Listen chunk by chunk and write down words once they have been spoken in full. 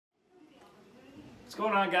What's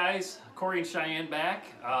going on, guys? Corey and Cheyenne back.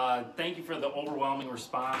 Thank you for the overwhelming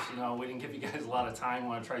response. You know, we didn't give you guys a lot of time. We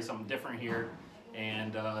want to try something different here,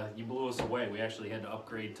 and you blew us away. We actually had to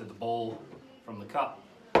upgrade to the bowl from the cup.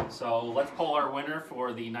 So let's pull our winner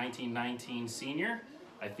for the 1919 senior.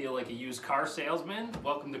 I feel like a used car salesman.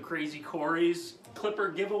 Welcome to Crazy Corey's Clipper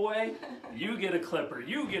giveaway. You get a Clipper.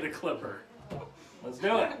 You get a Clipper. Let's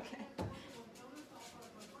do it. Okay.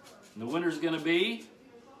 The winner's going to be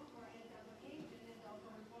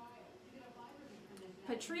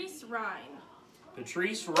Patrice Rhine.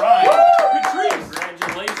 Patrice Rhine. Patrice!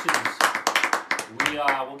 Congratulations.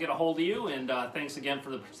 We'll get a hold of you, and thanks again for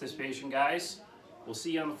the participation, guys. We'll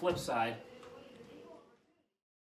see you on the flip side.